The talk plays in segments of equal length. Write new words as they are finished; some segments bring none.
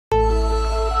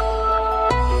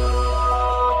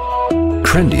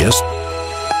trendiest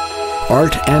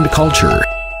art and culture.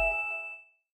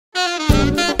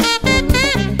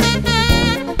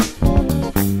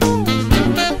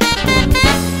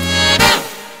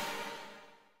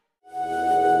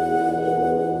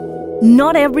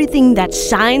 Not everything that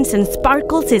shines and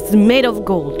sparkles is made of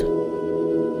gold.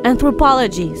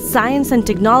 Anthropology, science, and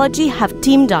technology have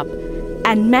teamed up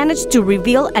and managed to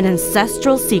reveal an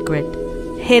ancestral secret,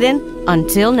 hidden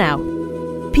until now.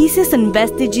 Pieces and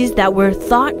vestiges that were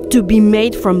thought to be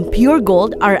made from pure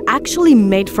gold are actually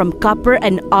made from copper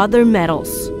and other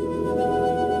metals.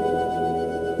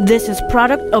 This is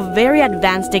product of very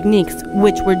advanced techniques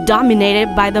which were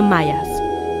dominated by the Mayas.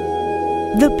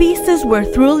 The pieces were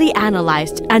thoroughly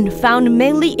analyzed and found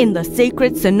mainly in the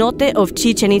sacred cenote of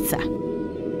Chichen Itza.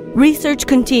 Research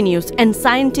continues and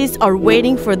scientists are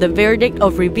waiting for the verdict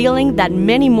of revealing that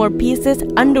many more pieces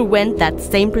underwent that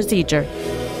same procedure.